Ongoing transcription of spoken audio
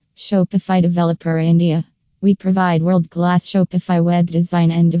Shopify Developer India. We provide world-class Shopify web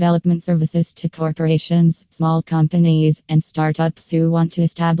design and development services to corporations, small companies, and startups who want to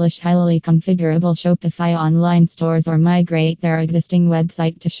establish highly configurable Shopify online stores or migrate their existing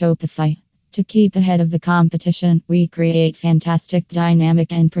website to Shopify. To keep ahead of the competition, we create fantastic,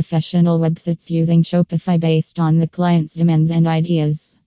 dynamic, and professional websites using Shopify based on the client's demands and ideas.